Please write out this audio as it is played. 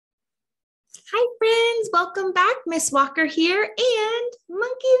Hi, friends. Welcome back. Miss Walker here and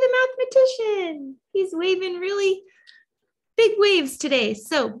Monkey the Mathematician. He's waving really big waves today.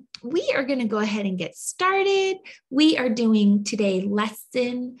 So we are going to go ahead and get started. We are doing today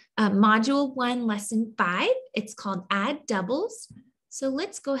module 1, lesson 5. It's called Add Doubles. So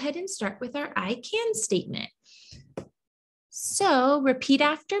let's go ahead and start with our I can statement. So repeat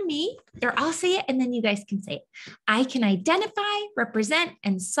after me, or I'll say it and then you guys can say it. I can identify, represent,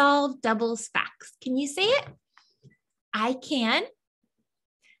 and solve doubles facts. Can you say it? I can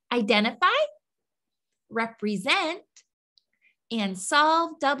identify, represent, and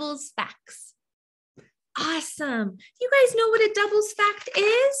solve doubles facts. Awesome. You guys know what a doubles fact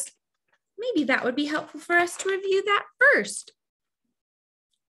is? Maybe that would be helpful for us to review that first.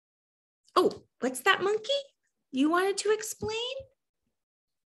 Oh, what's that, Monkey? You wanted to explain?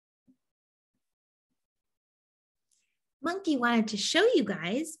 Monkey wanted to show you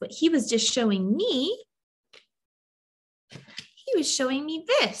guys what he was just showing me. He was showing me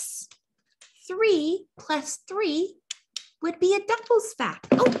this. 3 plus 3 would be a doubles fact.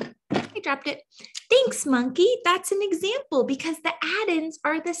 Oh, I dropped it. Thanks, Monkey. That's an example because the add-ins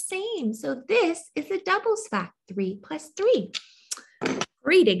are the same. So this is a doubles fact, 3 plus 3.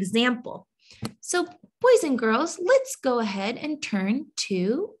 Great example. So boys and girls, let's go ahead and turn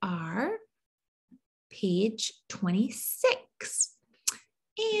to our page 26.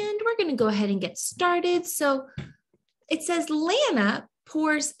 And we're going to go ahead and get started. So it says Lana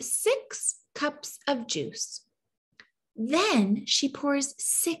pours 6 cups of juice. Then she pours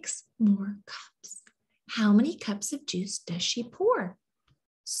 6 more cups. How many cups of juice does she pour?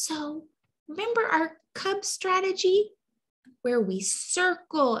 So remember our cup strategy where we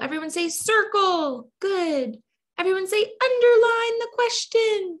circle. Everyone say circle. Good. Everyone say underline the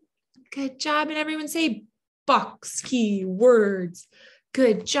question. Good job. And everyone say box key words.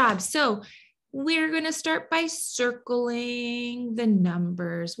 Good job. So we're going to start by circling the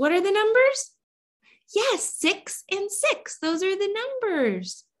numbers. What are the numbers? Yes, 6 and 6. Those are the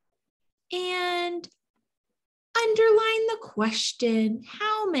numbers. And underline the question.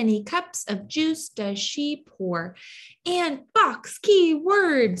 How many cups of juice does she pour? And box key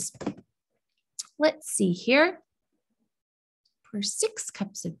words. Let's see here. Pours 6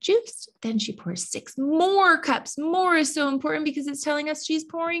 cups of juice. Then she pours 6 more cups. More is so important because it's telling us she's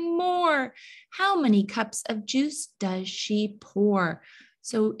pouring more. How many cups of juice does she pour?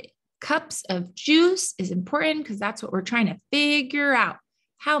 So cups of juice is important because that's what we're trying to figure out.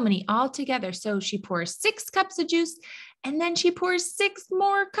 How many altogether? So she pours 6 cups of juice and then she pours 6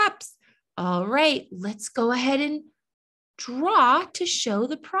 more cups. All right, let's go ahead and draw to show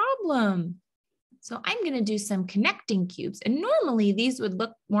the problem. So I'm going to do some connecting cubes. And normally these would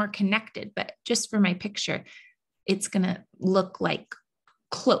look more connected, but just for my picture, it's going to look like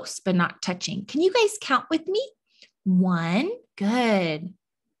close, but not touching. Can you guys count with me? 1, good.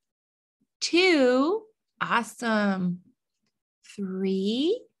 2, awesome.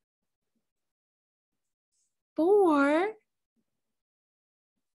 3, 4,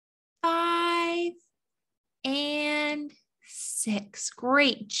 5, and 6.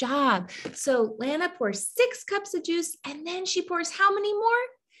 Great job. So Lana pours 6 cups of juice and then she pours how many more?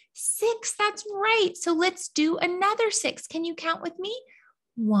 6. That's right. So let's do another 6. Can you count with me?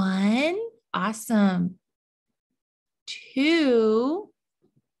 1, awesome. 2,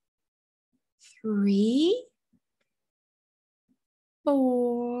 3,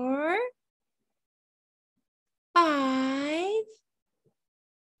 4, 5,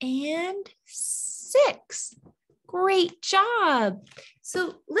 and 6. Great job.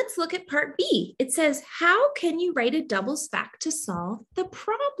 So let's look at part B. It says, how can you write a doubles fact to solve the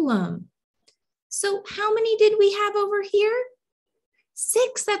problem? So how many did we have over here?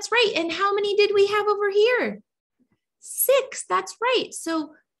 6, that's right. And how many did we have over here? 6, that's right.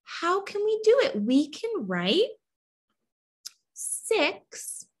 So how can we do it? We can write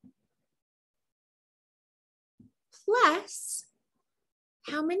 6 plus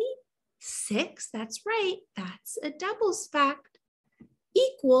how many? 6, that's right. That's a doubles fact.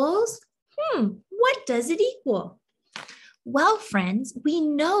 Equals, what does it equal? Well, friends, we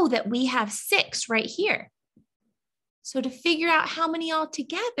know that we have 6 right here. So to figure out how many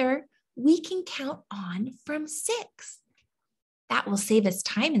altogether, we can count on from 6. That will save us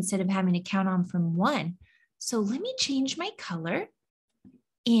time instead of having to count on from 1. So let me change my color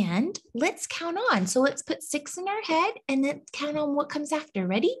and let's count on. So let's put 6 in our head and then count on what comes after.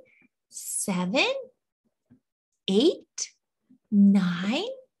 Ready? 7, 8, 9,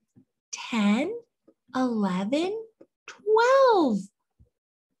 10, 11, 12.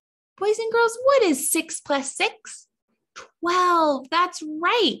 Boys and girls, what is 6 plus 6? 12. That's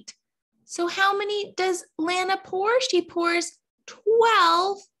right. So how many does Lana pour? She pours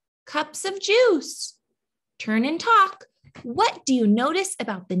 12 cups of juice. Turn and talk. What do you notice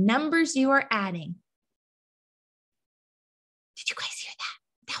about the numbers you are adding? Did you guys hear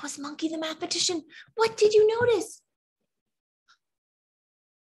that? That was Monkey the mathematician. What did you notice?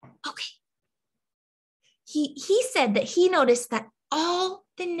 Okay. He said that he noticed that all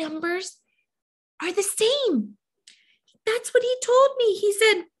the numbers are the same. That's what he told me. He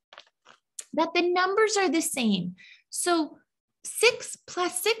said that the numbers are the same. So 6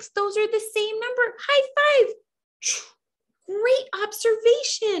 plus 6, those are the same number. High five. Great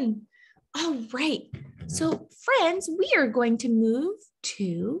observation. All right. So friends, we are going to move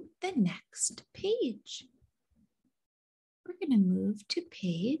to the next page. We're going to move to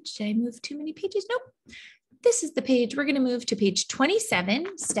page. Did I move too many pages? Nope. This is the page. We're going to move to page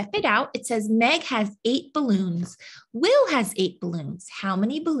 27. Step it out. It says Meg has 8 balloons. Will has 8 balloons. How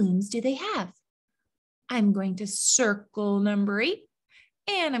many balloons do they have? I'm going to circle number 8,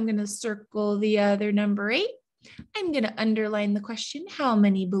 and I'm going to circle the other number 8. I'm going to underline the question. How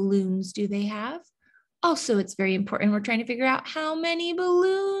many balloons do they have? Also, it's very important. We're trying to figure out how many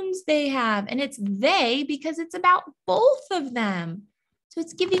balloons they have. And it's they because it's about both of them. So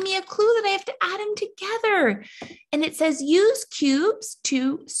it's giving me a clue that I have to add them together. And it says use cubes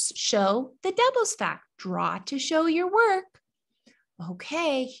to show the doubles fact. Draw to show your work.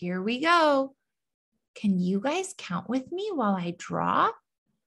 Okay, here we go. Can you guys count with me while I draw?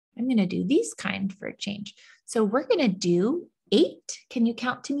 I'm going to do these kind for a change. So we're going to do 8. Can you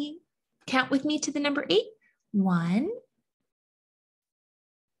count to me? Count with me to the number 8. 1,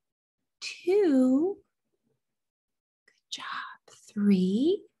 2, good job.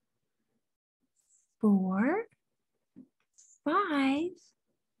 3, 4, 5,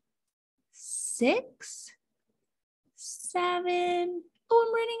 6, 7. Oh,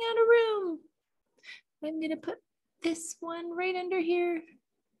 I'm running out of room. I'm going to put this one right under here.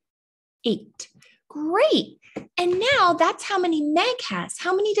 8. Great. And now that's how many Meg has.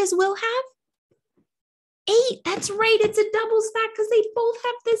 How many does Will have? 8. That's right. It's a doubles fact because they both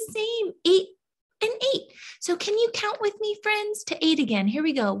have the same 8 and 8. So can you count with me, friends, to 8 again? Here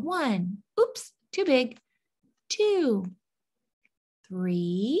we go. 1. Oops, too big. 2,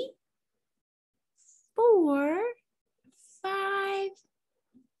 3, 4, 5,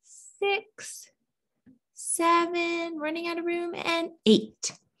 6, 7, running out of room, and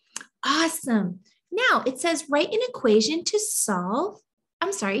 8. Awesome. Now it says write an equation to show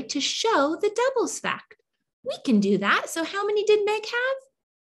the doubles fact. We can do that. So how many did Meg have?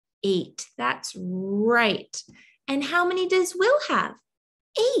 8. That's right. And how many does Will have?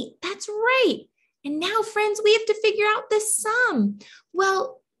 8. That's right. And now, friends, we have to figure out the sum.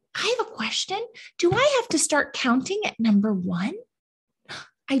 Well, I have a question. Do I have to start counting at number 1?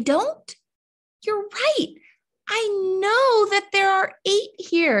 I don't? You're right. I know that there are 8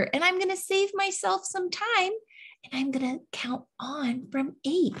 here, and I'm going to save myself some time, and I'm going to count on from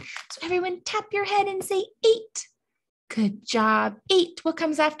 8. So everyone tap your head and say 8. Good job. 8. What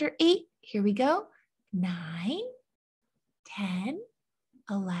comes after 8? Here we go. 9, 10,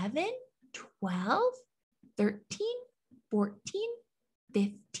 11, 12, 13, 14,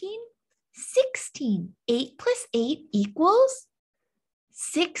 15, 16. 8 plus 8 equals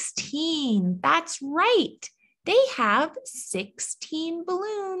 16. That's right. They have 16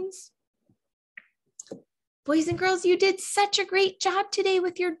 balloons. Boys and girls, you did such a great job today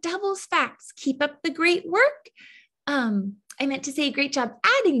with your doubles facts. Keep up the great work. I meant to say great job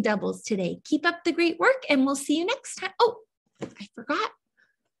adding doubles today. Keep up the great work and we'll see you next time. Oh, I forgot.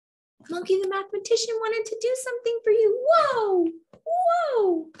 Monkey the mathematician wanted to do something for you. Whoa,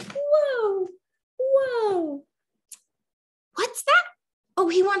 whoa, whoa, whoa. What's that? Oh,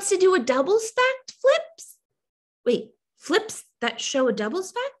 he wants to do a doubles fact flips? Wait, flips that show a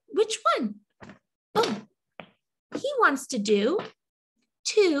doubles fact? Which one? Oh, he wants to do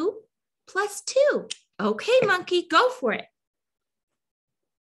 2 plus 2. Okay, Monkey, go for it.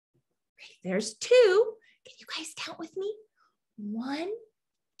 Okay, there's 2. Can you guys count with me? 1,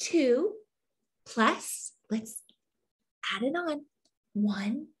 2 plus, let's add it on.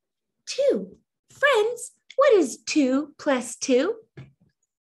 1, 2. Friends, what is 2 plus 2?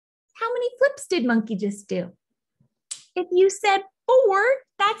 How many flips did Monkey just do? If you said 4,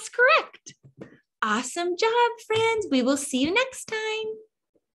 that's correct. Awesome job, friends. We will see you next time.